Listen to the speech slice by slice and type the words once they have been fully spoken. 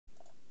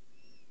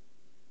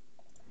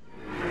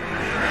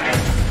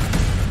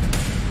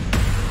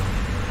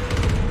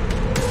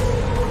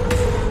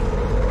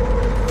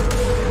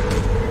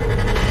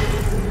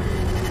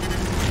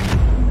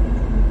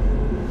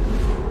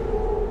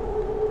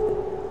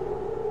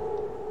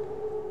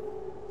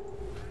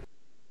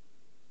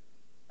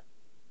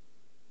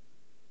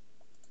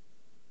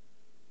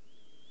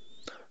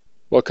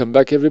Welcome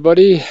back,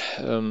 everybody.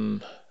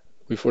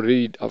 I've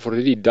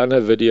already done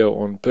a video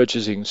on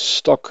purchasing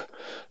stock,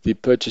 the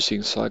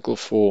purchasing cycle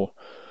for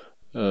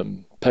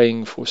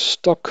paying for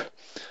stock.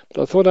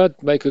 But I thought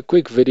I'd make a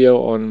quick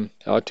video on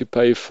how to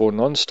pay for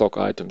non-stock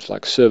items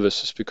like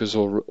services, because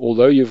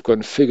although you've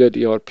configured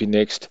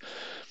ERPNext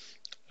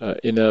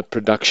in a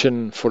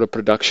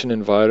production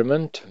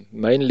environment,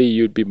 mainly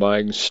you'd be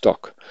buying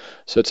stock.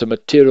 So it's a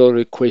material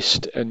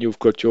request, and you've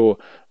got your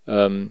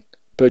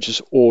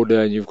purchase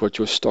order, and you've got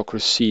your stock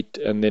receipt,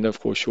 and then of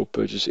course your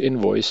purchase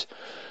invoice.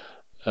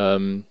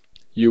 You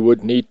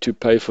would need to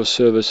pay for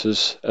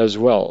services as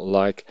well,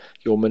 like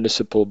your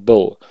municipal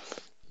bill.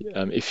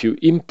 If you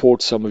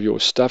import some of your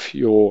stuff,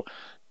 your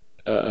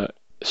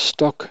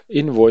stock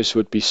invoice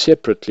would be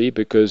separately,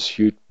 because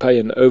you pay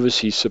an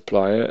overseas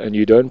supplier and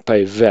you don't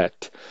pay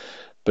VAT.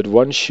 But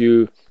once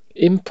you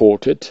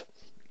import it,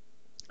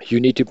 you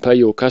need to pay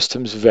your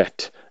customs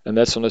VAT, and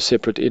that's on a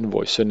separate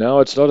invoice. So now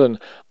it's not an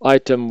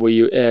item where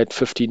you add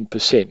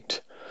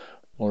 15%.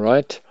 All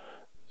right.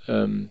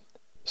 So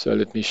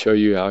let me show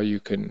you how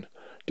you can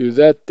do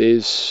that.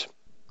 There's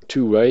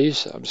two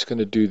ways. I'm just going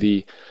to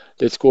do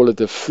let's call it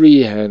the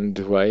freehand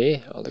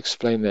way. I'll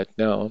explain that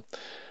now.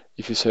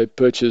 If you say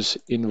purchase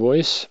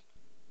invoice,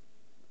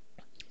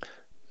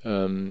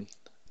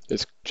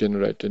 let's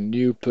generate a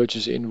new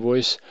purchase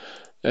invoice,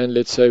 and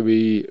let's say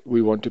we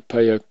want to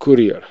pay a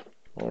courier.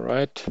 All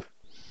right.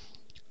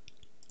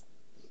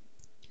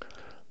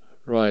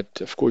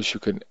 Right, of course you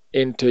can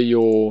enter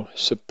your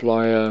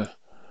supplier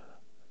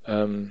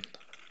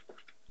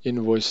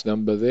invoice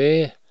number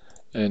there,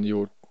 and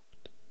your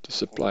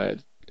supplier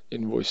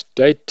invoice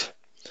date.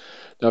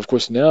 Now, of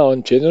course,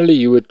 generally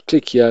you would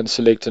click here and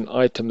select an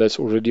item that's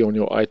already on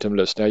your item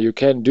list. Now you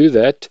can do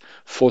that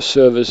for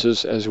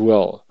services as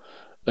well,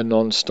 a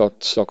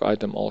non-stock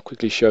item. I'll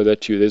quickly show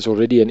that to you. There's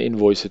already an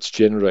invoice that's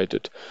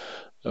generated.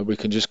 We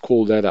can just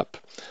call that up.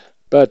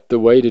 But the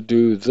way to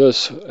do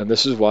this, and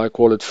this is why I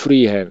call it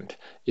freehand,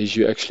 is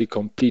you actually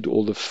complete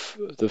all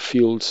the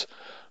fields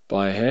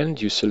by hand.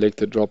 You select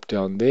the drop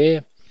down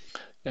there,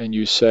 and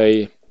you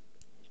say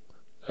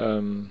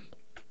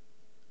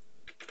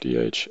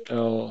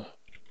DHL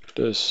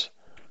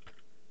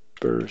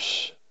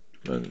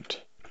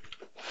disbursement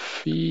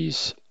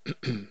fees.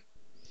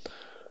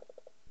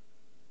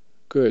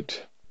 Good.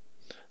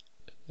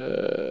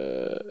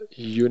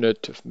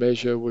 Unit of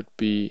measure would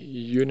be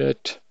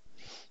unit.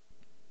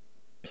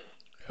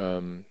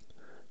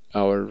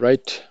 Our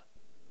rate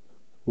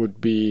would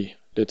be,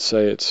 let's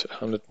say it's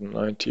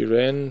 190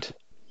 Rand.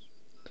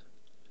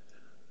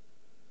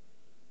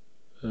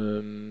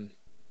 And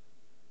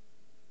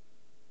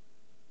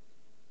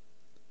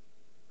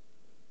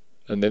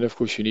then of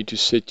course you need to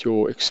set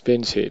your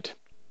expense head.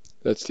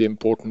 That's the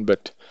important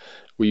bit,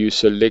 where you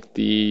select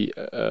the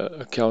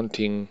account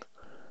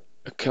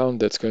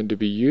that's going to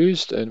be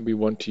used, and we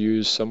want to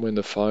use somewhere in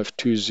the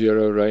 520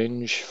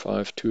 range,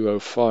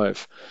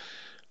 5205.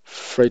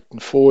 Freight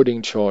and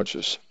forwarding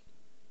charges.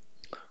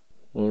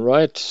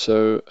 Alright,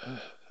 so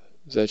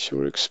that's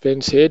your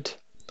expense head.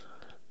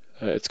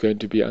 It's going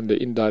to be under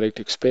indirect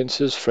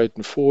expenses, freight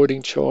and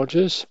forwarding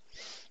charges.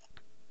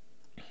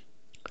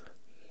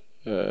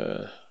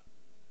 Your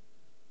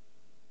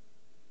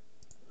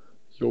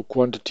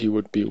quantity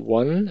would be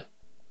 1.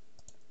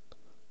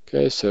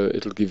 Okay, so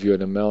it'll give you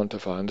an amount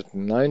of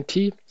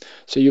 190.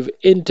 So you've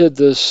entered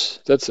this.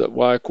 That's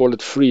why I call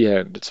it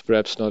freehand. It's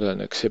perhaps not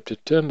an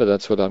accepted term, but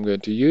that's what I'm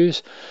going to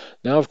use.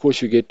 Now, of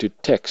course, you get to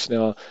tax.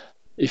 Now,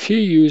 if you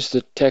use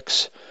the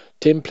tax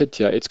template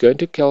here, it's going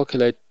to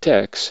calculate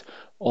tax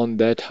on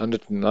that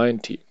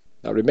 190.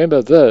 Now,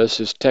 remember,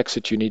 this is tax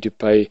that you need to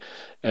pay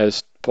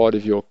as part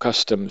of your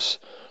customs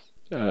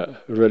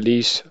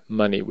release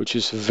money, which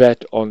is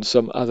VAT on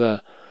some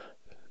other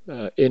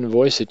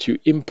invoice that you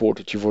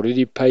imported. You've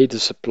already paid the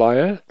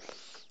supplier,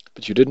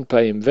 but you didn't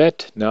pay him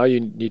VAT. Now you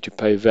need to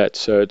pay VAT.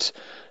 So it's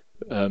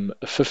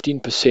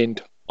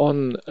 15%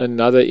 on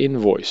another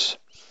invoice.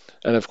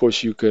 And of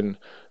course you can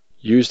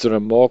use the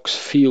remarks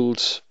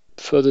fields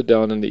further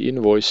down in the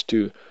invoice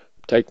to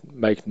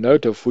make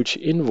note of which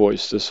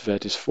invoice this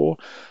VAT is for.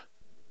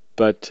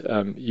 But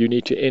you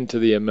need to enter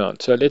the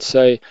amount. So let's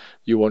say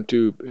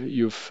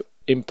you've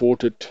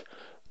imported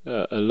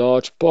a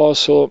large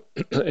parcel,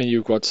 and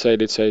you've got,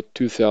 let's say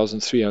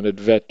 2,300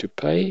 VAT to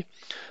pay.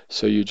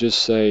 So you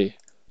just say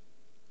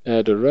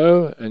add a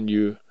row, and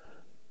you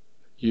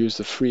use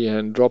the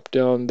freehand drop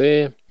down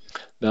there.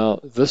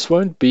 Now this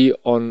won't be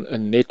on a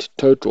net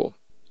total,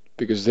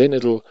 because then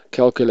it'll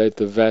calculate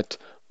the VAT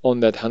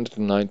on that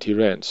 190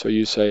 Rand. So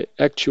you say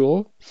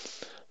actual.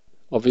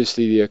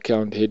 Obviously the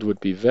account head would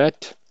be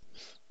VAT,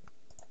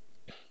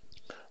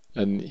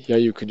 and here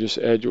you can just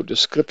add your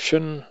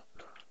description.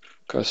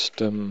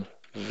 Custom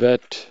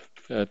VAT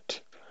at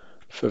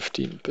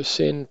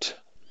 15%.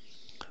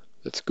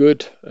 That's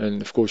good.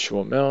 And of course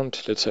your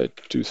amount, let's say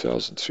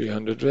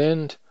 2,300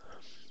 Rand.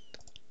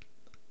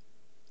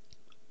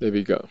 There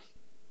we go.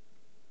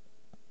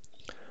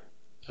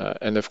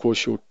 And of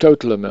course your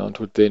total amount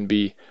would then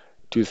be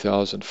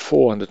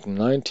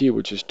 2,490,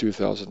 which is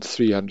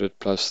 2,300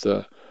 plus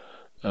the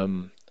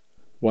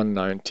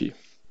 190.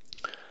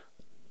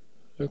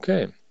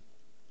 Okay,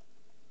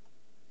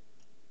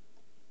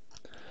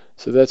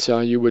 so that's how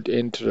you would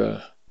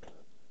enter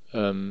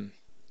an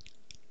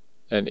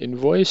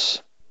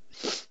invoice.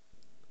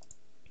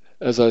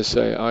 As I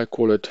say, I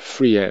call it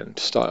freehand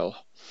style,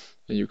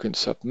 and you can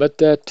submit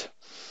that.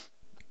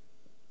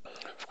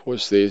 Of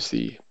course, there's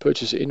the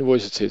purchase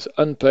invoice. It says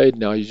unpaid.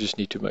 Now you just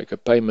need to make a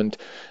payment,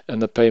 and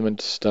the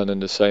payment is done in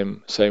the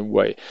same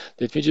way.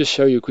 Let me just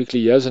show you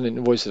quickly. Here's an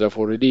invoice that I've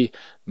already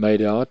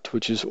made out,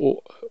 which is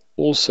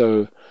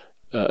also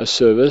a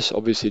service.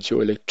 Obviously, it's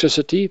your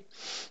electricity.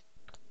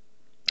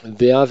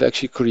 There I've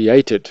actually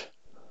created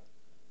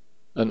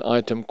an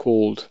item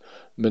called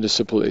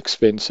municipal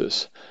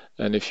expenses,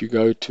 and if you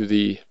go to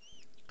the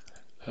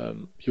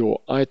your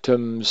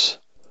items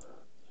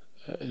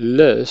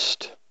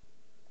list,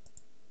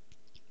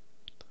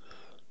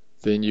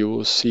 then you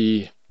will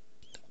see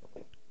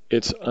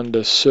it's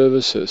under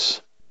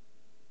services.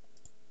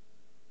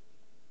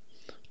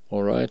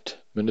 All right,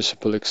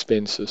 municipal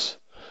expenses.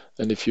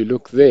 And if you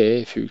look there,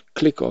 if you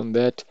click on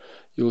that,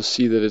 you'll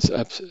see that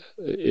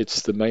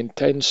it's the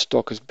maintained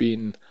stock has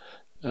been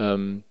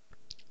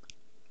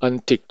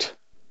unticked.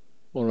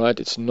 All right,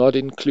 it's not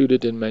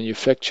included in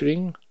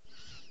manufacturing.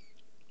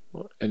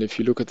 And if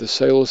you look at the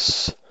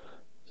sales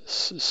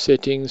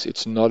settings,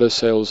 it's not a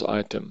sales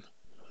item.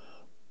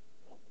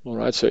 All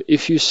right, so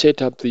if you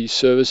set up these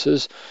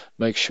services,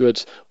 make sure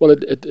it's, well,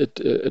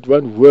 it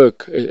won't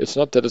work. It's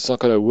not that it's not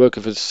going to work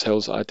if it's a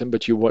sales item,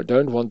 but you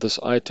don't want this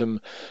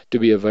item to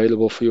be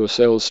available for your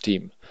sales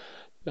team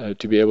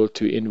to be able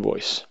to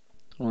invoice.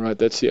 All right,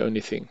 that's the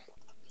only thing.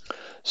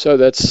 So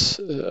that's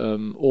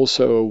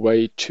also a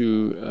way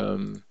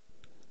to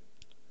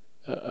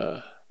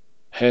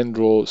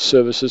handle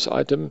services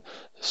item,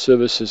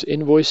 services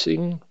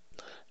invoicing,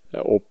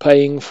 or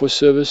paying for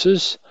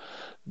services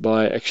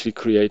by actually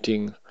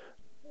creating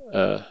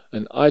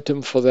an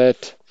item for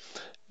that.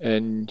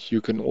 And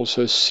you can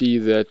also see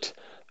that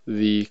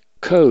the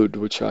code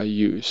which I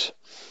use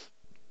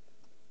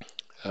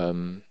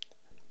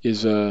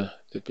is a,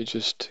 let me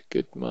just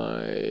get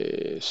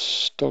my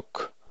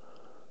stock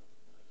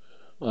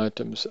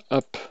items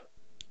up.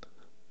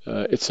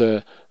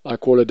 I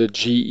call it a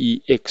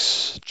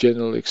GEX,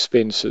 general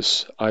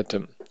expenses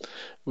item,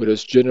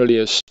 whereas generally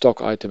a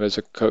stock item has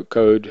a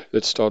code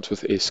that starts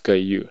with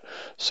SKU.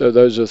 So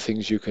those are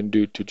things you can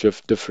do to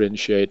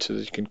differentiate so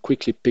that you can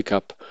quickly pick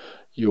up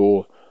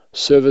your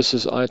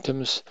services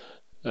items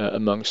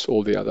amongst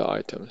all the other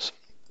items.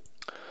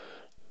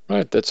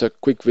 Right, that's a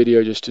quick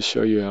video just to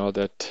show you how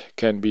that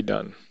can be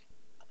done.